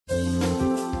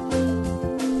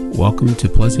Welcome to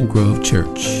Pleasant Grove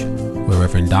Church, where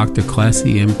Reverend Dr.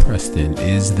 Classy M. Preston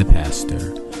is the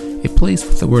pastor. A place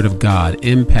where the Word of God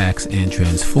impacts and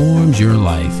transforms your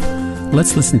life.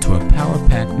 Let's listen to a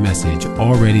power-packed message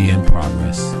already in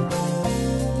progress.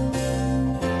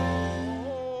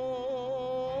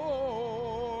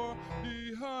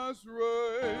 He has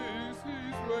raised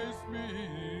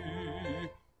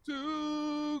me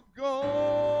to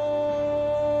God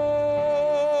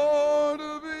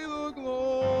be the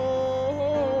glory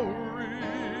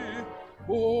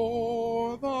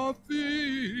for the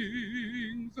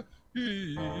things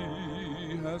He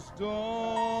has done.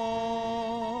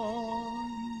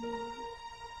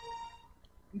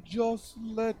 Just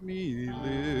let me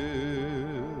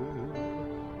live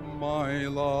my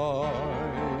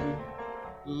life.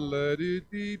 Let it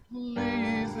be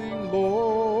pleasing,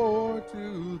 Lord,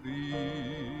 to Thee.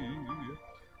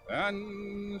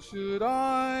 And should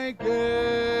I gain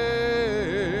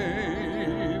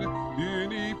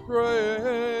any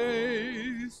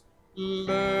praise,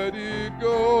 let it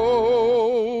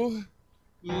go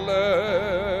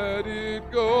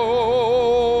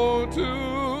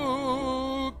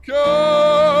to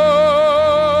Calvary,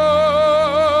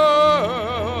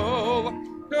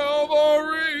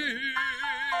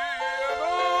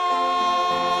 and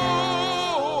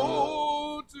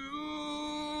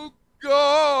to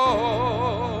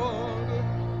God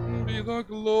be the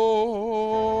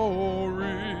glory,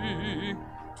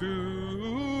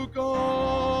 to God,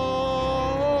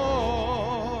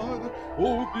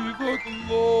 oh, be the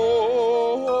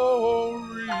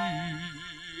glory,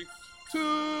 to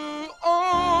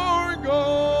our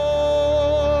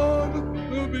God,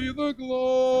 be the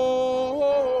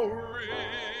glory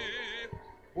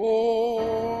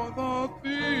for the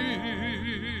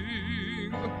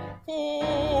things,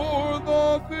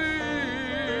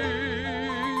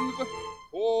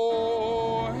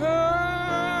 for everything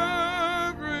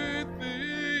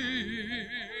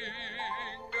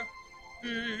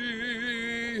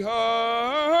He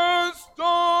has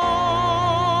done.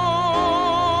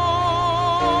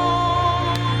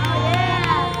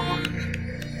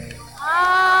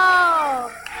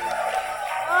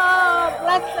 Oh,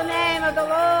 bless the name of the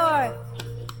Lord.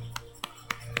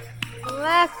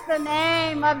 Bless the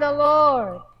name of the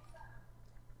Lord.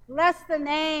 Bless the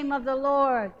name of the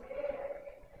Lord.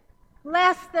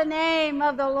 Bless the name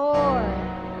of the Lord.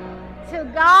 To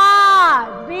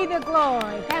God be the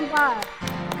glory. Thank God.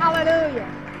 Hallelujah.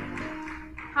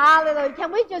 Hallelujah.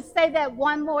 Can we just say that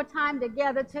one more time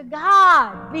together? To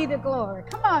God be the glory.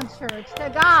 Come on, church.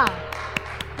 To God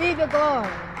be the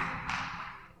glory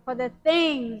for the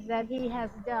things that He has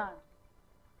done.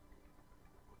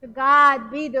 To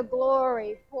God be the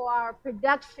glory for our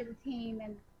production team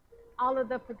and all of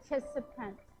the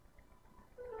participants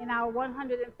in our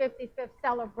 155th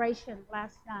celebration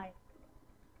last night.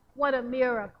 What a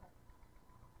miracle.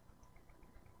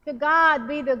 To God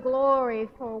be the glory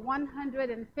for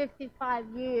 155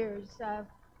 years of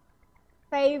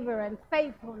favor and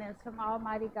faithfulness from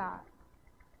Almighty God.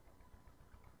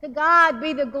 To God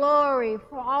be the glory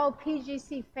for all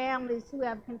PGC families who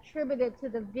have contributed to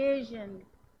the vision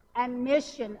and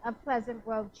mission of Pleasant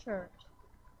Grove Church.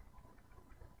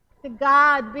 To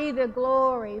God be the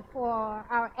glory for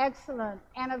our excellent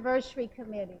anniversary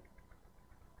committee.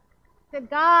 To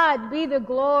God be the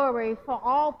glory for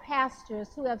all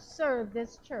pastors who have served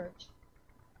this church.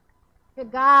 To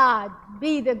God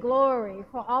be the glory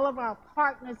for all of our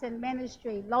partners in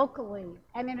ministry locally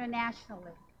and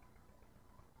internationally.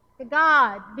 To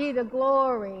God be the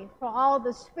glory for all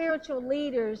the spiritual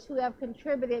leaders who have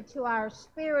contributed to our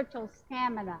spiritual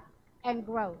stamina and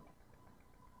growth.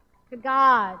 To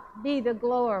God be the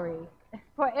glory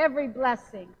for every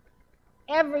blessing,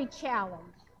 every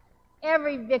challenge,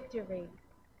 every victory,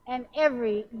 and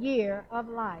every year of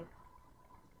life.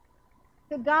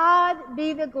 To God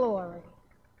be the glory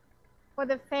for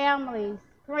the families,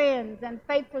 friends, and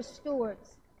faithful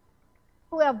stewards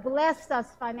who have blessed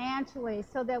us financially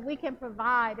so that we can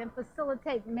provide and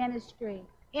facilitate ministry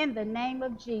in the name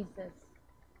of Jesus.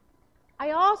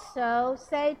 I also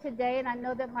say today, and I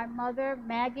know that my mother,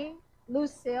 Maggie,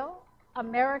 Lucille,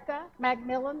 America,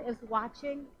 Macmillan is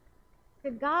watching.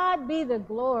 To God be the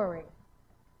glory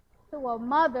to a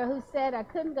mother who said I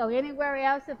couldn't go anywhere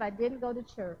else if I didn't go to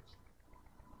church.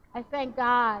 I thank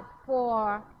God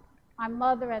for my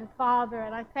mother and father,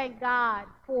 and I thank God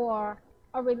for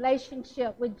a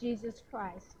relationship with Jesus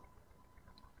Christ.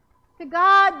 To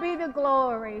God be the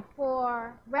glory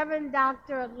for Reverend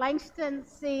Dr. Langston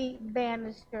C.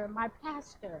 Bannister, my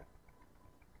pastor,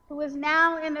 who is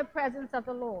now in the presence of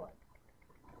the Lord.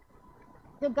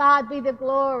 To God be the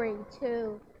glory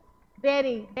to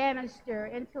Betty Bannister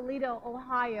in Toledo,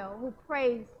 Ohio, who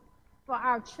prays for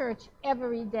our church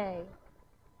every day.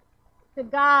 To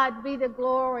God be the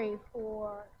glory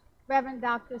for Reverend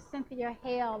Dr. Cynthia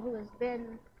Hale, who has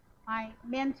been my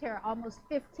mentor almost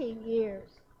 15 years.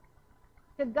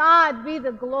 To God be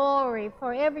the glory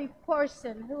for every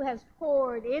person who has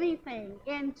poured anything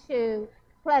into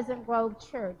Pleasant Grove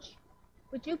Church.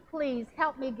 Would you please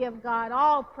help me give God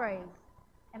all praise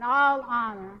and all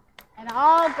honor and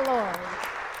all glory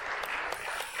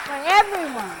for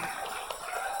everyone.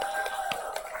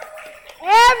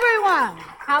 Everyone.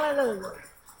 Hallelujah.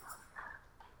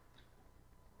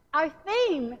 Our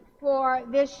theme for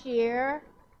this year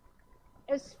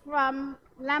is from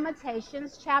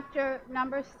Lamentations, chapter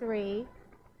number 3.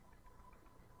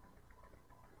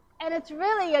 And it's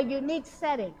really a unique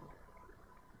setting.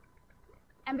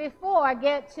 And before I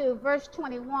get to verse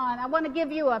 21, I want to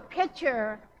give you a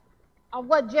picture of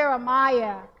what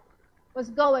Jeremiah was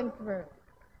going through.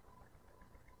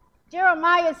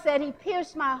 Jeremiah said, "He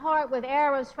pierced my heart with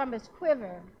arrows from his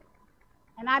quiver,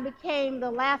 and I became the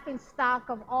laughing stock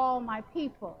of all my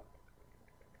people.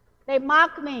 They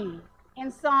mock me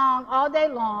in song all day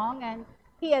long, and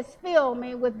he has filled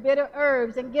me with bitter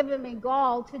herbs and given me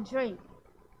gall to drink.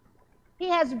 He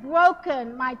has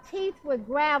broken my teeth with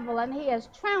gravel, and he has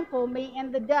trampled me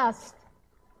in the dust,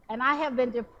 and I have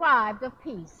been deprived of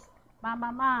peace by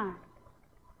my mind.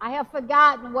 I have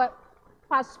forgotten what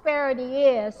prosperity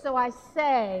is, so I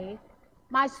say,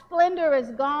 my splendor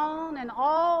is gone, and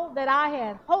all that I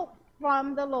had hoped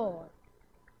from the Lord."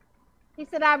 He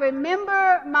said, "I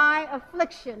remember my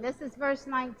affliction," this is verse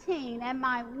 19, "and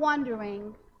my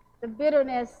wandering, the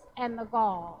bitterness and the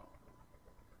gall."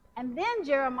 And then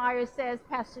Jeremiah says,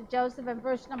 Pastor Joseph, in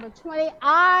verse number 20,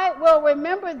 "I will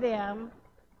remember them,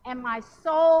 and my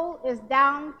soul is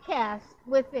downcast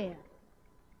within."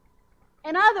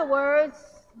 In other words,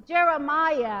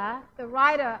 Jeremiah, the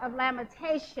writer of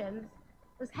Lamentations,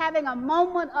 was having a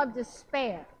moment of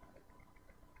despair.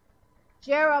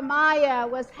 Jeremiah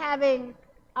was having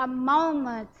a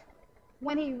moment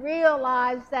when he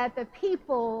realized that the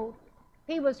people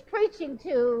he was preaching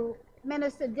to,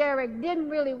 Minister Derek, didn't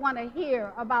really want to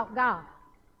hear about God.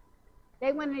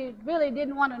 They really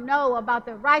didn't want to know about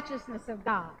the righteousness of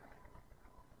God.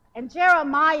 And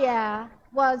Jeremiah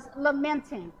was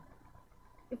lamenting.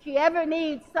 If you ever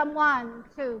need someone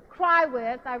to cry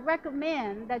with, I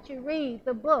recommend that you read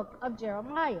the book of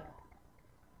Jeremiah.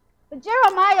 But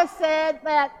Jeremiah said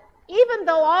that even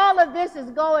though all of this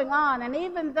is going on, and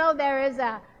even though there is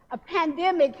a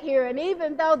pandemic here, and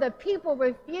even though the people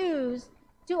refuse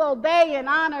to obey and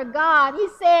honor God, he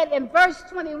said in verse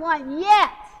 21,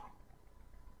 "Yet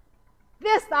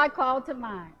this I call to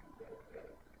mind."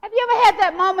 Have you ever had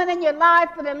that moment in your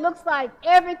life when it looks like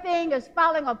everything is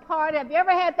falling apart? Have you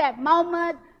ever had that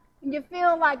moment when you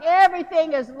feel like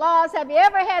everything is lost? Have you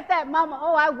ever had that moment,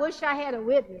 "Oh, I wish I had a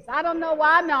witness. I don't know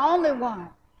why I'm the only one."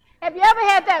 Have you ever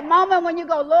had that moment when you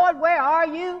go, "Lord, where are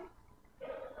you?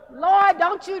 Lord,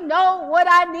 don't you know what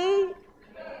I need?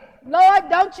 Lord,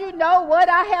 don't you know what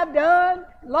I have done?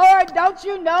 Lord, don't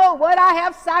you know what I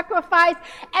have sacrificed?"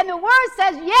 And the word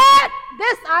says, "Yet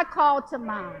this I call to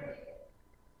mind."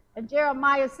 And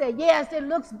Jeremiah said, yes, it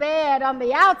looks bad on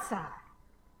the outside.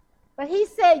 But he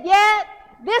said, "Yet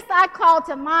this I call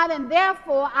to mind, and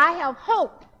therefore I have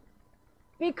hope.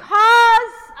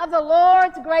 Because of the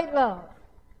Lord's great love,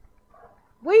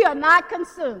 we are not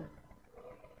consumed."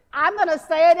 I'm going to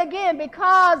say it again.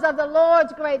 Because of the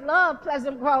Lord's great love,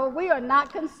 Pleasant Grove, we are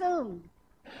not consumed.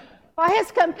 For his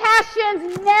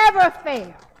compassions never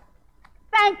fail.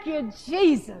 Thank you,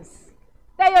 Jesus.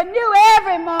 They are new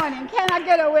every morning. Can I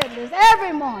get a witness?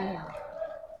 Every morning.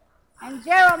 And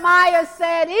Jeremiah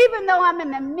said, even though I'm in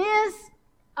the midst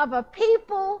of a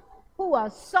people who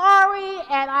are sorry,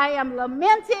 and I am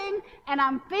lamenting, and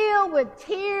I'm filled with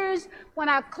tears, when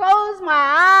I close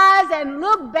my eyes and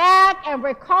look back and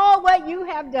recall what you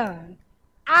have done,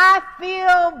 I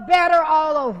feel better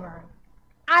all over.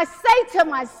 I say to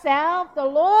myself, the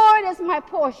Lord is my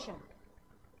portion.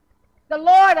 The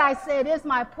Lord, I said, is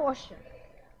my portion.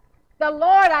 The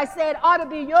Lord, I said, ought to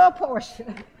be your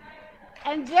portion.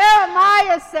 And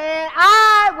Jeremiah said,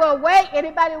 I will wait.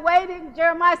 Anybody waiting?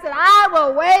 Jeremiah said, I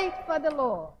will wait for the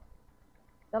Lord.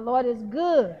 The Lord is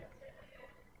good.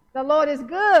 The Lord is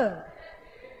good.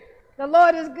 The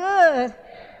Lord is good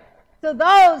to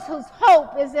those whose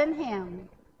hope is in him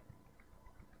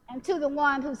and to the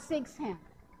one who seeks him.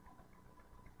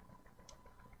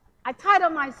 I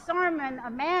titled my sermon,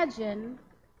 Imagine,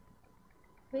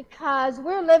 because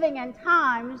we're living in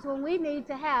times when we need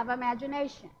to have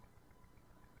imagination.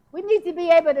 We need to be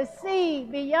able to see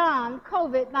beyond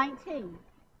COVID-19.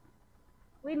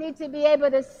 We need to be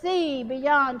able to see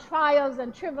beyond trials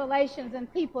and tribulations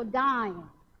and people dying.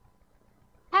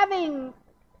 Having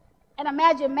an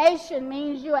imagination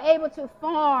means you are able to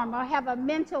form or have a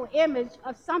mental image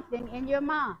of something in your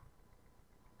mind.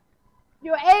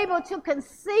 You're able to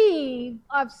conceive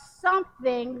of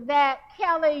something that,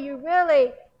 Kelly, you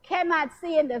really cannot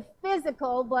see in the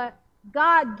physical, but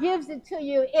God gives it to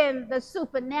you in the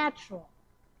supernatural.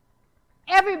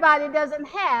 Everybody doesn't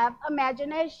have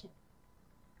imagination.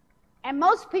 And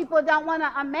most people don't want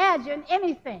to imagine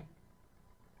anything.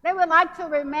 They would like to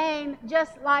remain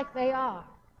just like they are.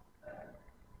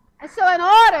 And so in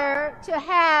order to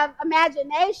have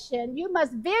imagination, you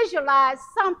must visualize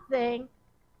something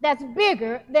that's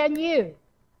bigger than you.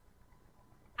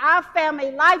 Our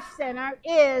Family Life Center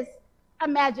is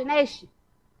imagination.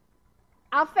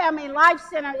 Our Family Life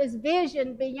Center is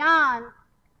vision beyond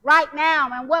right now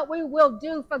and what we will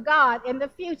do for God in the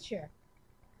future.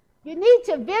 You need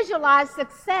to visualize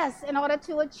success in order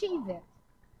to achieve it.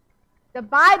 The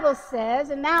Bible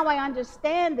says, and now I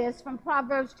understand this from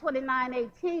Proverbs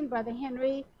 29:18, Brother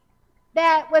Henry,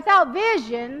 that without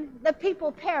vision, the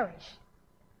people perish.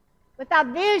 Without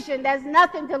vision, there's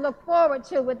nothing to look forward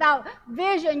to. Without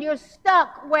vision, you're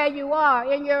stuck where you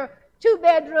are in your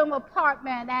 2-bedroom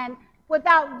apartment. And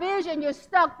without vision, you're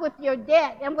stuck with your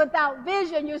debt. And without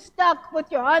vision, you're stuck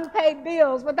with your unpaid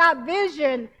bills. Without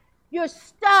vision, you're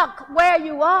stuck where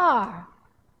you are.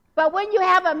 But when you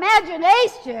have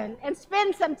imagination and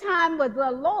spend some time with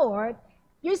the Lord,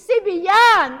 you see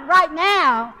beyond right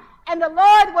now, and the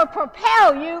Lord will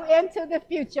propel you into the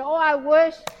future. Oh, I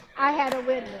wish I had a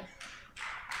witness.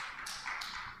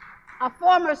 A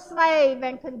former slave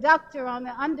and conductor on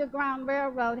the Underground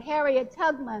Railroad, Harriet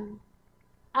Tubman,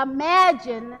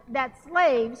 imagined that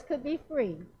slaves could be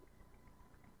free.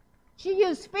 She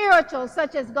used spirituals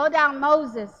such as Go Down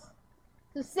Moses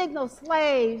to signal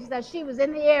slaves that she was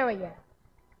in the area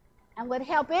and would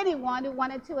help anyone who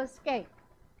wanted to escape.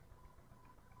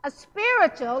 A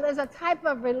spiritual is a type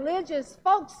of religious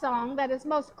folk song that is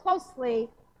most closely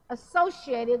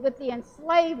associated with the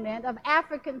enslavement of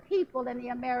African people in the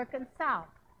American South.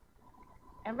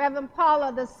 And Reverend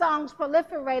Paula, the songs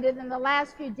proliferated in the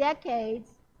last few decades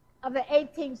of the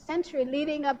 18th century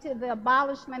leading up to the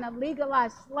abolishment of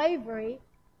legalized slavery.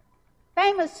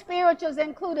 Famous spirituals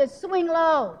included Swing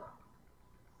Low,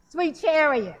 Sweet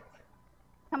Chariot,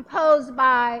 composed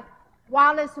by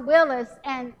Wallace Willis,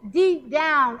 and Deep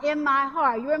Down in My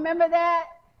Heart. You remember that?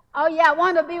 Oh yeah, I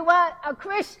want to be what? A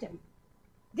Christian.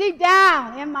 Deep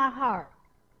down in my heart.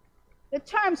 The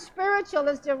term spiritual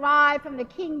is derived from the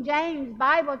King James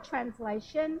Bible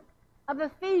translation of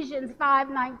Ephesians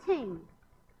 5:19.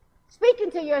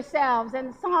 Speaking to yourselves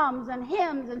in psalms and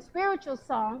hymns and spiritual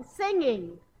songs,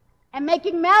 singing and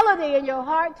making melody in your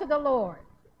heart to the Lord.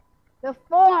 The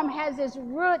form has its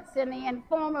roots in the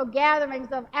informal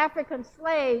gatherings of African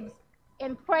slaves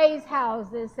in praise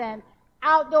houses and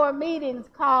outdoor meetings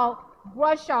called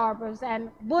brush arbors and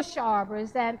bush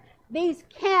arbors. And these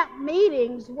camp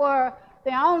meetings were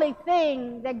the only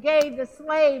thing that gave the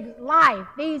slaves life.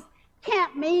 These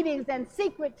camp meetings and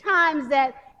secret times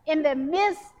that in the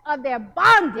midst of their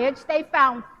bondage, they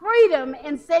found freedom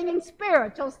in singing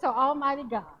spirituals to Almighty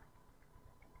God.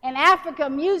 In Africa,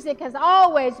 music has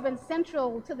always been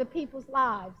central to the people's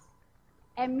lives.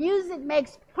 And music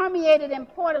makes permeated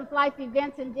important life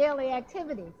events and daily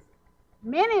activities.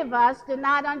 Many of us do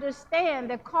not understand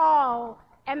the call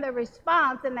and the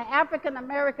response in the African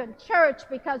American church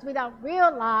because we don't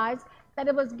realize that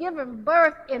it was given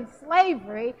birth in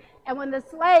slavery. And when the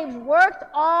slaves worked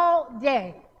all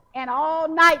day and all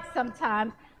night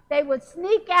sometimes, they would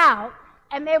sneak out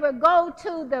and they would go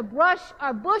to the brush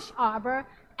or bush arbor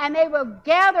and they would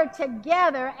gather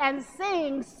together and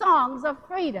sing songs of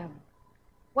freedom.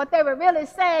 What they were really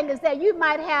saying is that you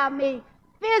might have me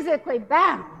physically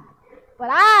bound, but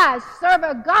I serve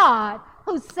a God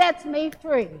who sets me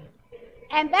free.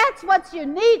 And that's what's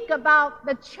unique about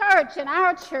the church and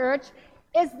our church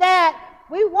is that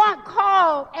we want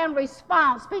call and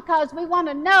response because we want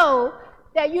to know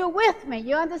that you're with me.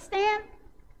 You understand?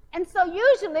 And so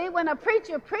usually when a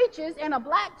preacher preaches in a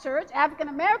black church, African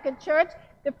American church,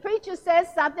 the preacher says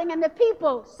something and the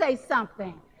people say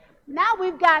something. Now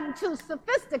we've gotten too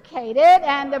sophisticated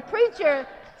and the preacher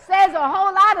says a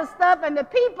whole lot of stuff and the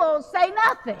people say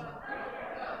nothing.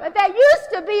 But there used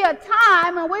to be a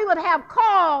time when we would have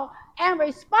call and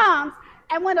response,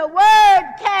 and when a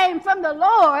word came from the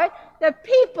Lord, the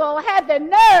people had the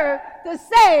nerve to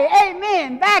say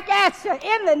amen back at you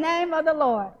in the name of the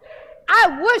Lord.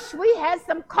 I wish we had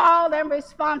some call and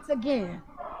response again.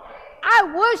 I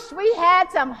wish we had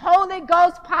some Holy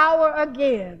Ghost power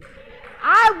again.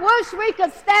 I wish we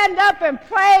could stand up and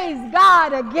praise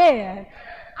God again.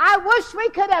 I wish we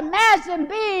could imagine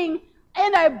being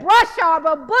in a bush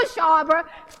arbor,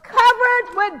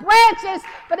 covered with branches,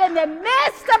 but in the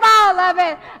midst of all of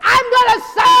it, I'm going to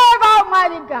serve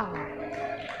Almighty God.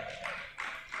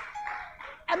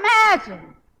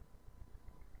 Imagine,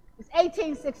 it's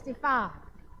 1865.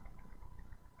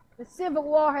 The Civil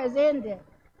War has ended,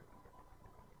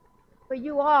 but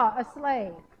you are a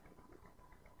slave.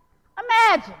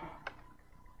 Imagine,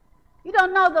 you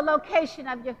don't know the location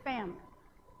of your family.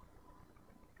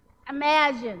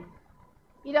 Imagine,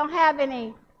 you don't have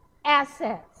any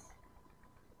assets.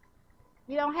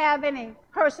 You don't have any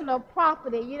personal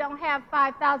property. You don't have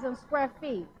 5,000 square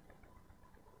feet.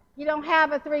 You don't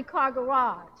have a 3-car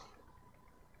garage.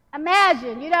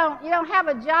 Imagine, you don't have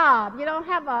a job. You don't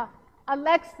have a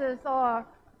Lexus or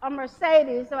a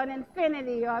Mercedes or an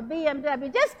Infiniti or a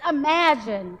BMW. Just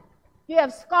imagine you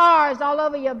have scars all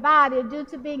over your body due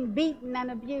to being beaten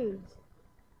and abused.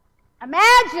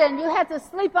 Imagine you had to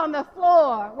sleep on the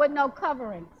floor with no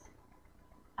coverings.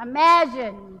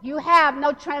 Imagine you have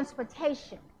no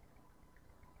transportation.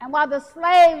 And while the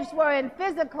slaves were in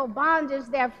physical bondage,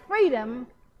 their freedom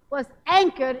was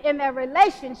anchored in their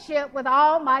relationship with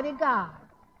Almighty God.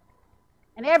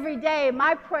 And every day,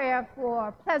 my prayer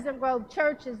for Pleasant Grove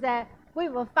Church is that we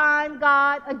will find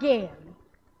God again,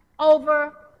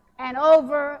 over and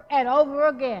over and over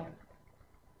again.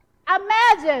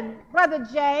 Imagine, Brother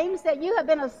James, that you have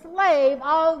been a slave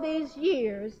all these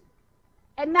years,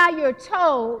 and now you're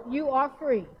told you are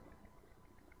free.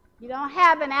 You don't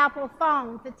have an Apple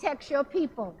phone to text your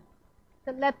people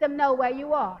to let them know where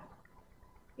you are.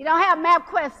 You don't have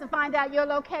MapQuest to find out your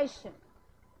location.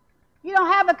 You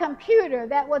don't have a computer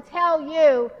that will tell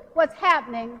you what's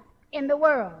happening in the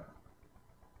world.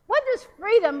 What does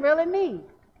freedom really mean?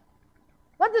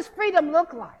 What does freedom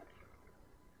look like?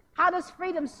 How does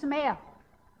freedom smell?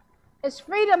 Is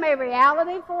freedom a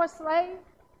reality for a slave?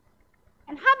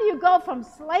 And how do you go from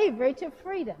slavery to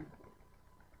freedom?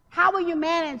 How will you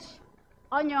manage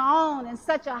on your own in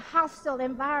such a hostile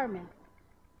environment?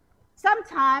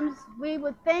 Sometimes we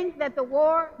would think that the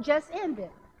war just ended.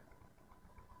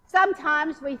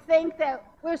 Sometimes we think that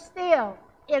we're still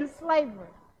in slavery.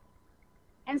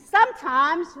 And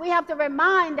sometimes we have to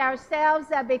remind ourselves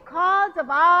that because of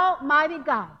Almighty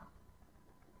God,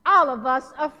 all of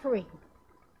us are free.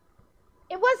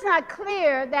 It was not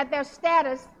clear that their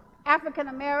status, African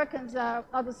Americans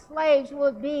or the slaves,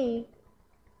 would be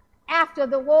after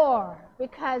the war,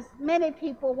 because many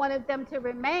people wanted them to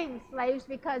remain slaves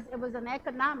because it was an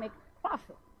economic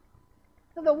profit.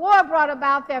 So the war brought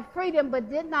about their freedom, but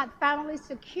did not finally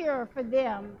secure for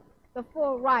them the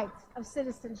full rights of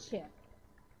citizenship.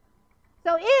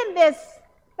 So in this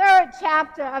 3rd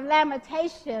chapter of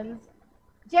Lamentations,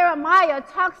 Jeremiah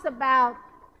talks about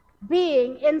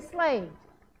being enslaved.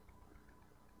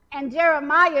 And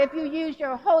Jeremiah, if you use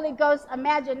your Holy Ghost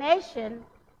imagination,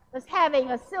 was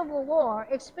having a Civil War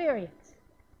experience.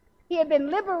 He had been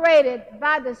liberated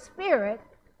by the Spirit,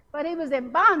 but he was in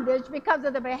bondage because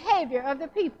of the behavior of the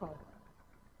people.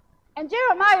 And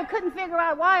Jeremiah couldn't figure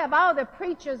out why, of all the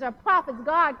preachers or prophets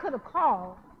God could have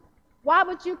called, why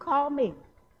would you call me?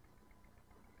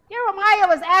 Jeremiah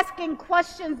was asking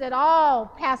questions that all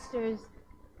pastors,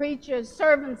 preachers,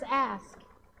 servants ask.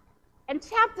 And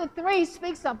chapter 3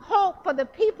 speaks of hope for the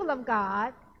people of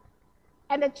God,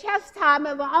 and the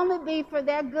chastisement will only be for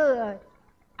their good.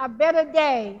 A better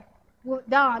day will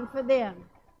dawn for them.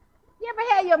 You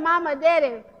ever had your mama or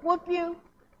daddy whoop you,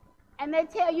 and they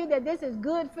tell you that this is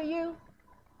good for you,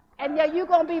 and that you're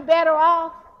going to be better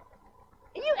off?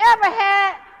 You ever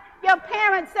had your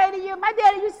parents say to you, my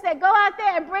daddy used to say, go out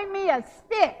there and bring me a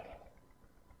stick,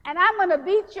 and I'm going to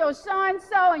beat your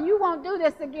so-and-so, and you won't do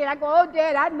this again. I go, oh,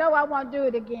 Dad, I know I won't do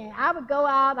it again. I would go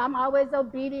out. I'm always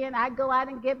obedient. I'd go out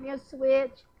and get me a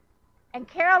switch. And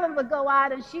Carolyn would go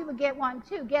out, and she would get one,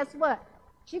 too. Guess what?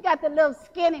 She got the little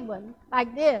skinny one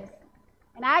like this.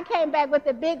 And I came back with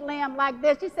the big limb like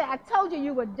this. She said, I told you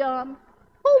you were dumb.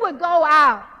 Who would go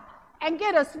out and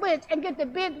get a switch and get the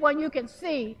big one you can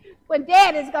see when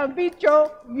Dad is going to beat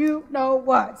your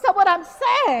you-know-what? So what I'm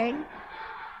saying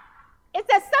is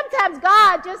that sometimes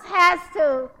God just has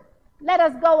to let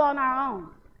us go on our own.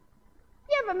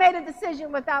 You ever made a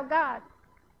decision without God?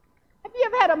 Have you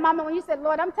ever had a moment when you said,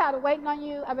 Lord, I'm tired of waiting on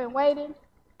you. I've been waiting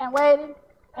and waiting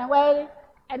and waiting,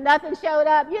 and nothing showed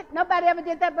up. Nobody ever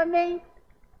did that but me.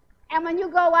 And when you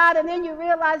go out and then you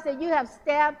realize that you have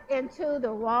stepped into the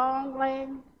wrong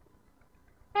lane.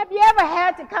 Have you ever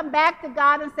had to come back to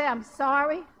God and say, I'm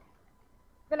sorry?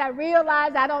 that I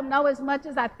realize I don't know as much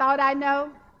as I thought I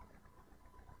know.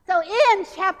 So in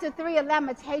chapter 3 of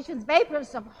Lamentations,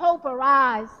 vapors of hope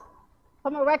arise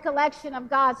from a recollection of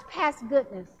God's past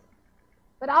goodness.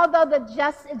 But although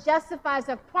it justifies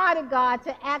a cry to God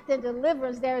to act in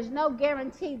deliverance, there is no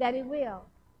guarantee that he will.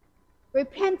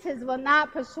 Repentance will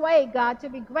not persuade God to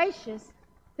be gracious,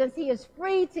 since he is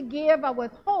free to give or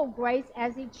withhold grace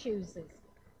as he chooses.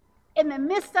 In the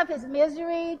midst of his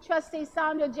misery, Trustee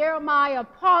Sandra Jeremiah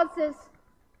pauses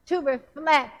to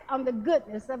reflect on the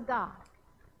goodness of God.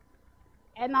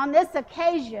 And on this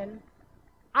occasion,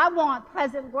 I want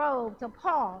Pleasant Grove to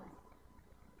pause.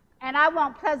 And I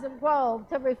want Pleasant Grove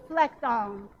to reflect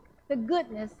on the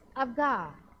goodness of God.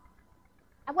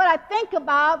 And what I think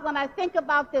about when I think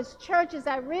about this church is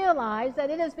I realize that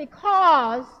it is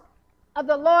because of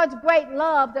the Lord's great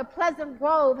love that Pleasant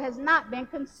Grove has not been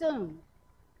consumed.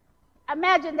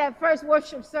 Imagine that first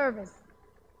worship service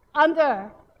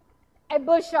under a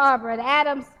bush arbor at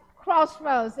Adams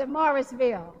Crossroads in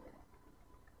Morrisville.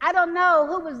 I don't know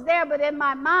who was there, but in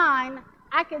my mind,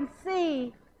 I can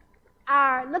see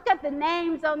look at the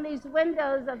names on these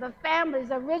windows of the families,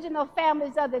 original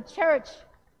families of the church,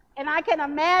 and I can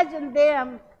imagine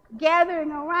them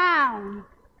gathering around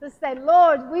to say,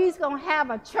 Lord, we're going to have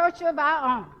a church of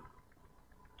our own.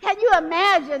 Can you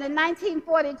imagine in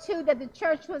 1942 that the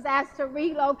church was asked to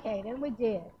relocate, and we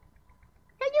did?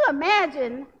 Can you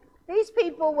imagine these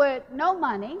people with no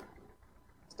money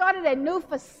started a new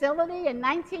facility in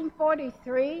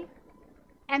 1943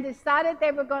 and decided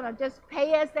they were going to just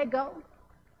pay as they go?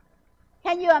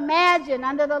 Can you imagine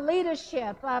under the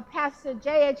leadership of Pastor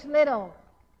J.H. Little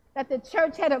that the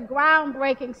church had a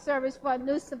groundbreaking service for a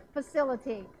new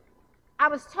facility? I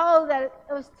was told that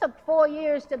it took 4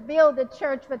 years to build the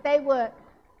church, but they would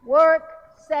work,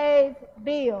 save,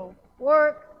 build.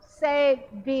 Work, save,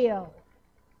 build.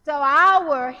 So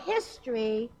our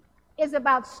history is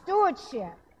about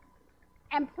stewardship.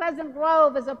 And Pleasant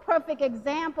Grove is a perfect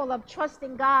example of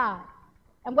trusting God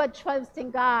and what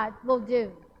trusting God will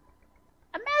do.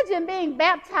 Imagine being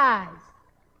baptized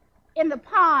in the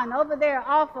pond over there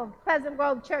off of Pleasant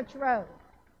Grove Church Road.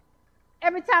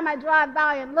 Every time I drive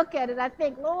by and look at it, I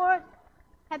think, Lord,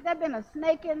 had there been a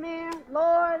snake in there?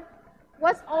 Lord,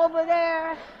 what's over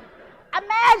there?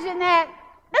 Imagine that.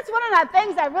 That's one of the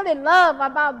things I really love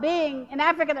about being an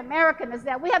African American is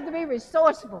that we have to be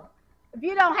resourceful. If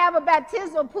you don't have a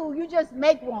baptismal pool, you just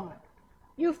make one.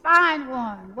 You find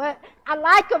one. What I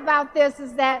like about this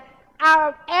is that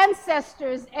our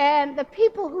ancestors and the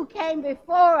people who came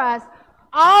before us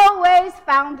always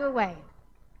found a way.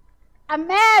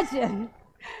 Imagine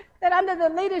that under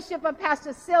the leadership of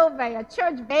Pastor Silvey, a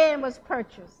church van was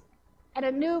purchased and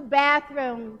a new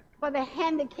bathroom for the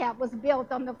handicapped was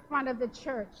built on the front of the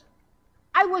church.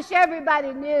 I wish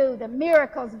everybody knew the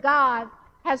miracles God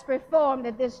has performed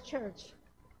at this church.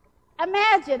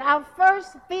 Imagine our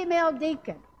first female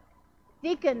deacon,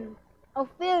 Deacon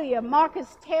Ophelia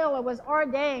Marcus Taylor, was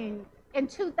ordained in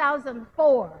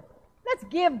 2004. Let's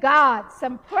give God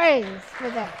some praise for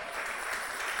that.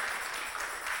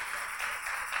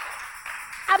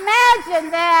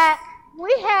 Imagine that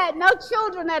we had no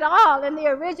children at all in the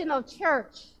original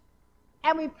church,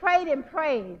 and we prayed and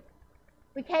prayed.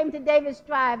 We came to Davis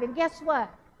Drive, and guess what?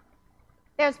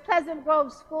 There's Pleasant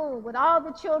Grove School with all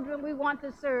the children we want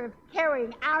to serve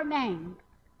carrying our name.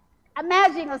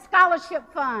 Imagine a scholarship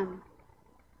fund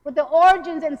with the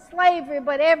origins in slavery,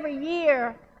 but every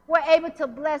year we're able to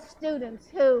bless students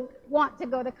who want to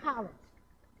go to college.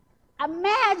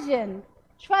 Imagine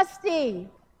Trustee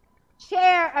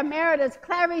Chair Emeritus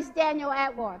Clarice Daniel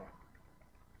Atwater,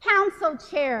 Council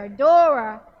Chair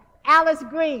Dora Alice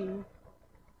Green,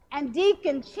 and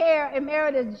Deacon Chair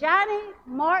Emeritus Johnny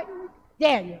Martin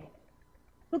Daniel,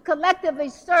 who collectively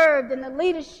served in the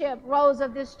leadership roles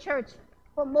of this church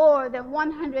for more than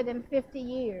 150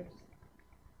 years.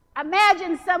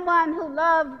 Imagine someone who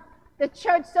loved the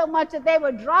church so much that they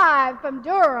would drive from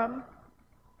Durham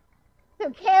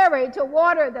to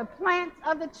water the plants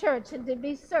of the church and to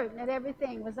be certain that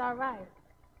everything was all right.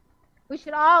 We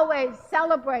should always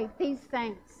celebrate these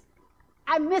saints.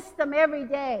 I miss them every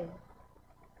day.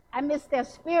 I miss their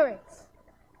spirits.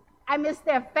 I miss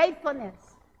their faithfulness.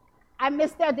 I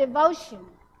miss their devotion.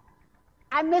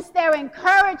 I miss their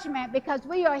encouragement because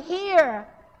we are here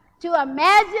to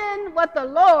imagine what the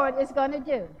Lord is going to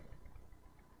do.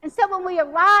 And so when we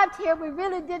arrived here, we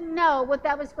really didn't know what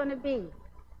that was going to be.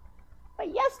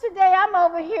 But yesterday, I'm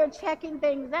over here checking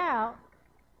things out,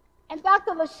 and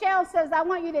Dr. Lachelle says, I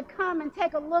want you to come and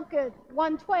take a look at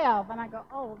 112. And I go,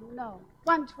 oh, no,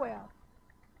 112.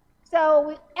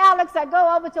 So, Alex, I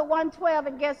go over to 112,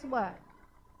 and guess what?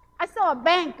 I saw a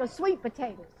bank of sweet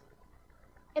potatoes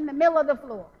in the middle of the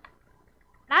floor.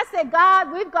 And I said,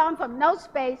 God, we've gone from no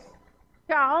space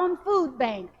to our own food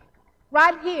bank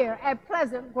right here at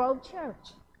Pleasant Grove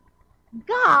Church.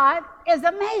 God is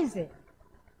amazing.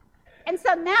 And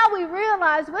so now we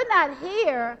realize we're not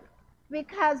here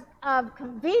because of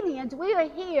convenience. We are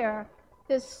here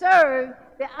to serve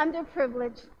the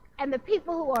underprivileged and the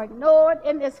people who are ignored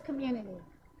in this community.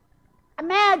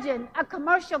 Imagine a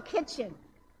commercial kitchen.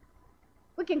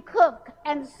 We can cook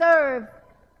and serve,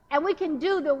 and we can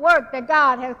do the work that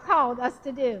God has called us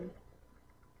to do.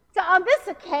 So on this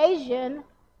occasion,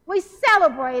 we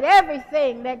celebrate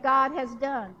everything that God has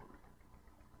done.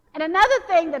 And another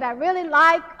thing that I really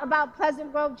like about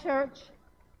Pleasant Grove Church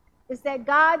is that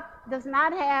God does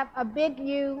not have a big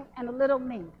you and a little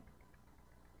me.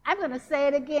 I'm going to say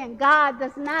it again. God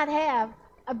does not have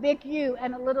a big you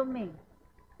and a little me.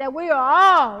 That we are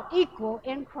all equal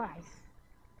in Christ.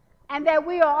 And that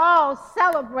we are all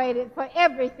celebrated for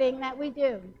everything that we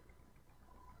do.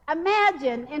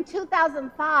 Imagine in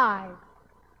 2005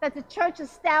 that the church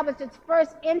established its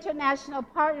first international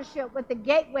partnership with the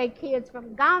Gateway Kids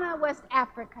from Ghana, West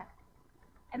Africa.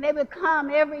 And they would come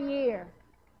every year.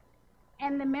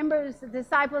 And the members, the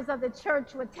disciples of the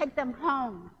church would take them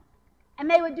home. And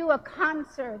they would do a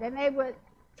concert, and they would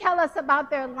tell us about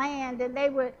their land, and they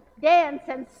would dance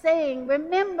and sing,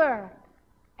 remember,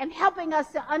 and helping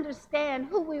us to understand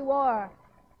who we were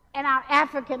and our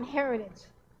African heritage.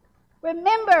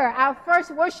 Remember our first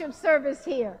worship service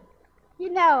here. You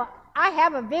know, I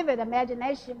have a vivid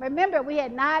imagination. Remember, we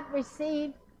had not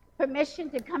received permission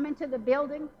to come into the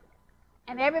building,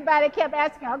 and everybody kept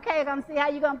asking, okay, I'm going to see how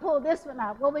you're going to pull this one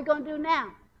up. What are we going to do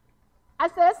now? I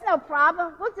said, it's no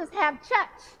problem. We'll just have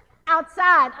church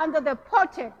outside under the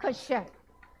porte cochere.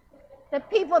 The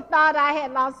people thought I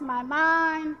had lost my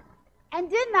mind and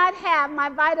did not have my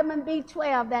vitamin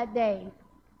B12 that day.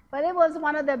 But it was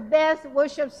one of the best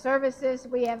worship services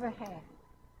we ever had.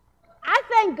 I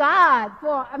thank God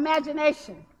for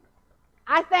imagination.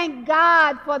 I thank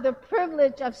God for the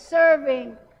privilege of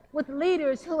serving with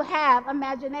leaders who have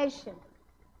imagination.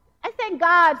 I thank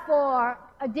God for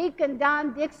a Deacon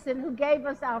Don Dixon who gave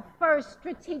us our first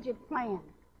strategic plan.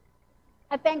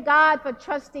 I thank God for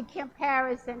Trustee Kemp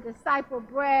Harris and Disciple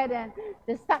Brett and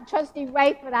Trustee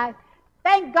Rayford. I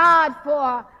thank God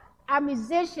for our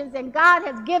musicians, and God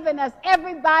has given us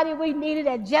everybody we needed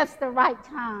at just the right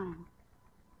time.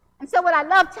 And so what I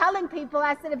love telling people,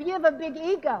 I said, if you have a big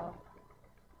ego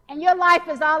and your life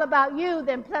is all about you,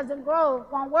 then Pleasant Grove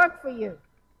won't work for you.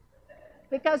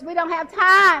 Because we don't have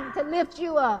time to lift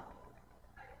you up.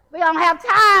 We don't have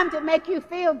time to make you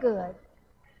feel good.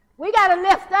 We got to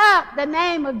lift up the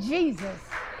name of Jesus.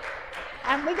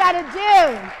 And we got to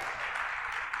do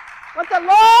what the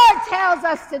Lord tells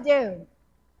us to do.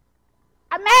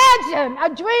 Imagine a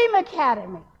dream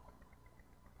academy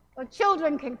where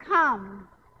children can come,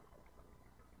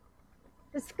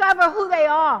 discover who they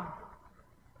are,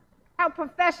 how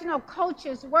professional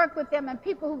coaches work with them and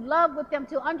people who love with them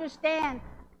to understand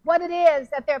what it is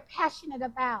that they're passionate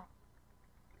about.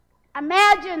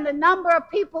 Imagine the number of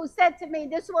people who said to me,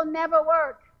 this will never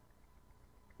work.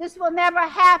 This will never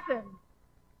happen.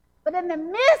 But in the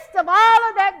midst of all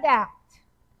of that doubt,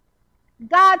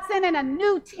 God sent in a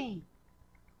new team.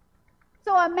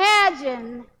 So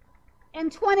imagine in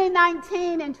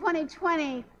 2019 and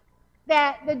 2020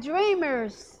 that the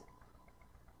Dreamers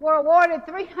were awarded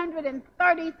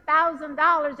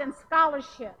 $330,000 in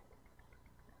scholarship.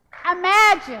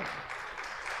 Imagine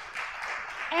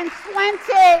in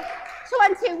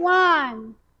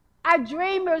 2021, our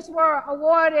Dreamers were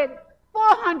awarded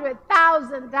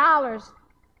 $400,000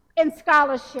 in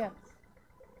scholarships.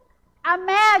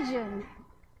 Imagine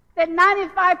that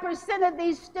 95% of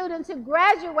these students who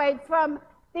graduate from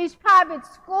these private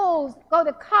schools go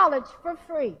to college for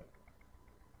free.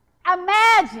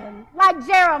 Imagine, like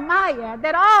Jeremiah,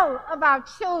 that all of our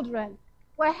children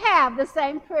will have the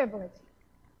same privilege.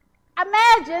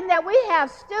 Imagine that we have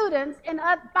students in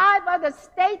 5 other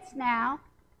states now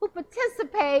who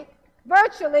participate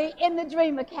virtually in the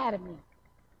Dream Academy.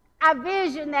 I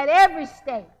vision that every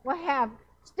state will have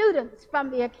students from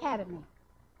the academy.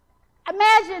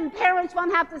 Imagine parents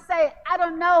won't have to say, I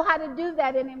don't know how to do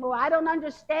that anymore. I don't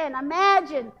understand.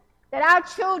 Imagine that our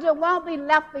children won't be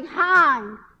left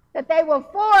behind, that they will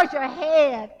forge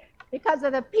ahead because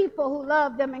of the people who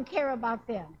love them and care about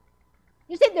them.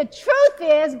 You see, the truth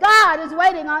is God is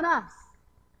waiting on us.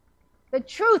 The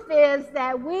truth is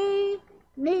that we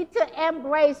need to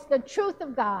embrace the truth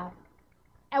of God,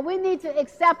 and we need to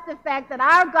accept the fact that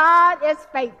our God is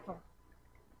faithful.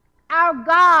 Our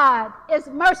God is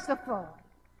merciful.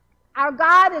 Our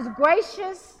God is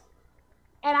gracious,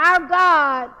 and our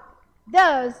God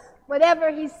does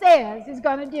whatever he says he's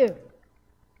going to do.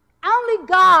 Only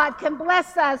God can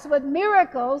bless us with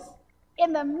miracles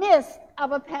in the midst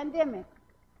of a pandemic.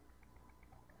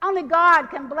 Only God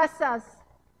can bless us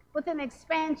with an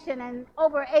expansion and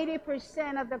over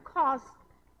 80% of the cost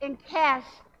in cash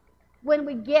when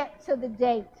we get to the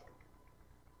date.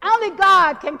 Only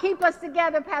God can keep us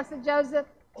together, Pastor Joseph,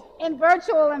 in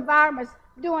virtual environments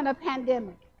during a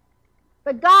pandemic.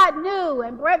 But God knew,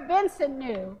 and Brett Benson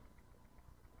knew,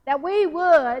 that we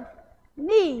would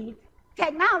need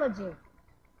technology.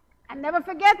 I never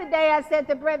forget the day I said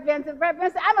to Brett Benson,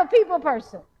 I'm a people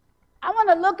person. I want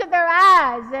to look at their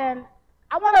eyes, and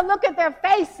I want to look at their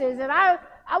faces, and I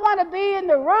want to be in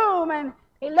the room. And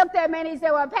he looked at me and he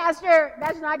said, well, Pastor,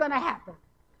 that's not going to happen.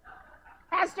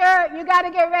 Pastor, you got to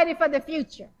get ready for the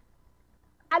future.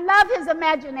 I love his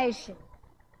imagination.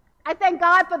 I thank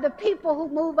God for the people who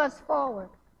move us forward.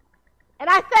 And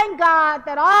I thank God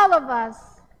that all of us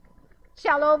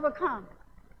shall overcome.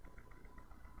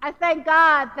 I thank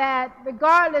God that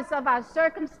regardless of our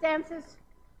circumstances,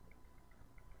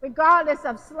 regardless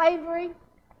of slavery,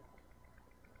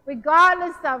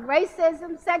 regardless of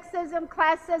racism, sexism,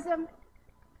 classism,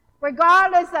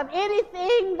 regardless of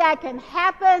anything that can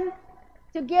happen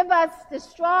to give us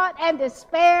distraught and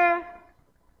despair,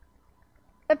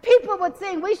 the people would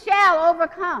sing, we shall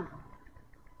overcome.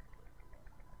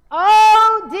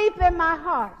 Oh, deep in my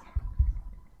heart,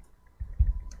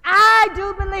 I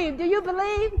do believe. Do you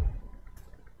believe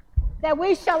that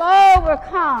we shall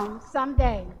overcome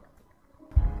someday?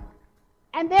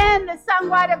 And then the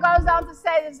songwriter goes on to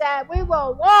say is that we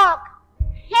will walk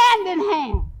hand in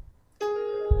hand.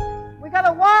 We're going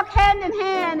to walk hand in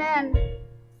hand, and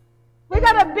we're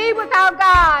going to be with our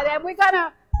God, and we're going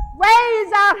to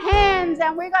raise our hands,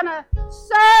 and we're going to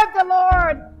serve the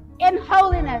Lord in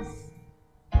holiness.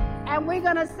 And we're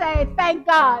going to say, thank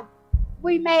God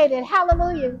we made it.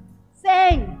 Hallelujah.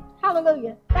 Sing.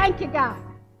 Hallelujah. Thank you, God.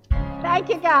 Thank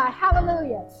you, God.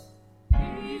 Hallelujah.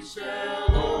 We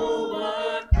shall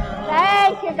overcome.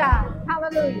 Thank you, God.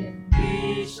 Hallelujah.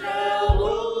 We shall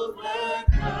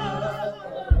overcome.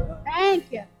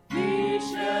 Thank you. We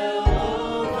shall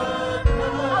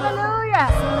overcome. Hallelujah.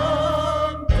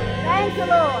 Someday. Thank you,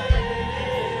 Lord.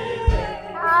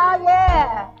 Oh,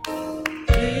 yeah.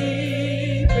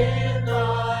 Deep in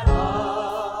my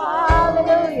heart,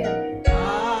 Hallelujah. I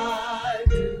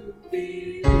do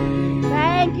believe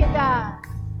Thank you, God.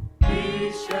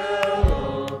 we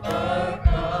shall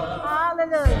overcome.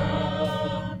 Hallelujah.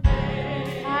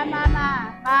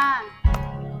 My.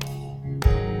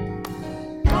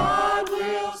 God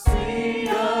will see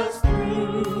us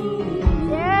through.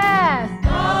 Yes.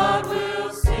 God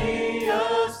will see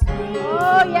us through.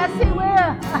 Oh, yes, he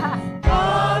will.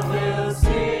 God will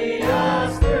see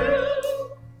us through.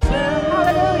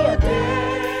 Hallelujah.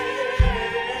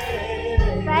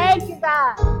 Thank you,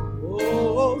 God.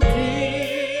 Oh,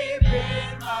 deep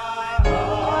in my Oh,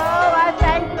 heart, I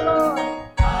thank you, Lord.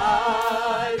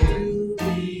 I do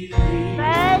believe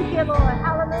Thank you, Lord.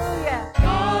 Hallelujah.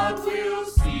 God will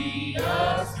see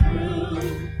us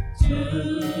through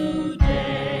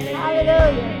today.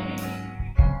 Hallelujah.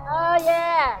 Oh,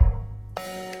 yeah.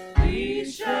 We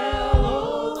shall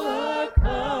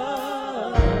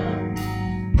overcome.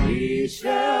 We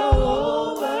shall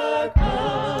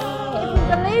overcome. If you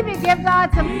believe it, give God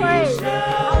some praise. We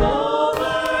shall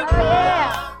overcome. Oh,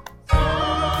 yeah.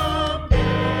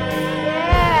 Someday.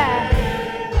 Yeah.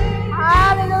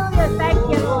 Hallelujah. Thank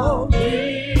you, Oh, Lord.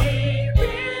 deep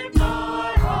in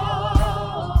my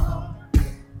heart,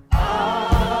 I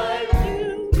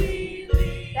do believe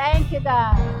Thank you,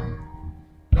 God.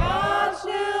 God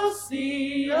shall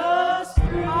see us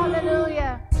through.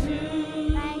 Hallelujah.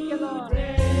 Thank you, Lord.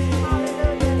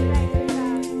 Hallelujah.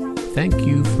 Thank you, God. Thank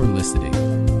you for listening.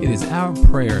 It is our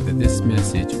prayer that this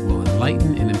message will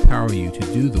enlighten and empower you to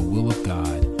do the will of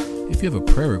God. If you have a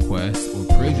prayer request or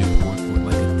praise report or would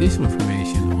like additional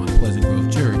information on Pleasant Grove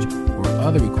Church or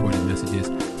other recorded messages,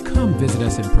 come visit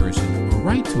us in person or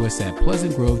write to us at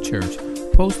Pleasant Grove Church,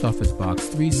 Post Office Box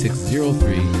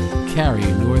 3603, Cary,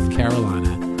 North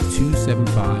Carolina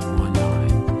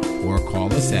 27519, or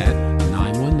call us at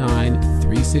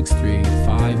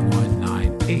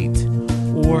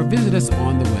 919-363-5198, or visit us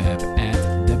on the web at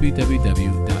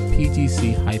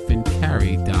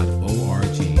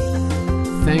www.pgc-cary.org.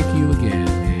 Thank you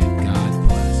again.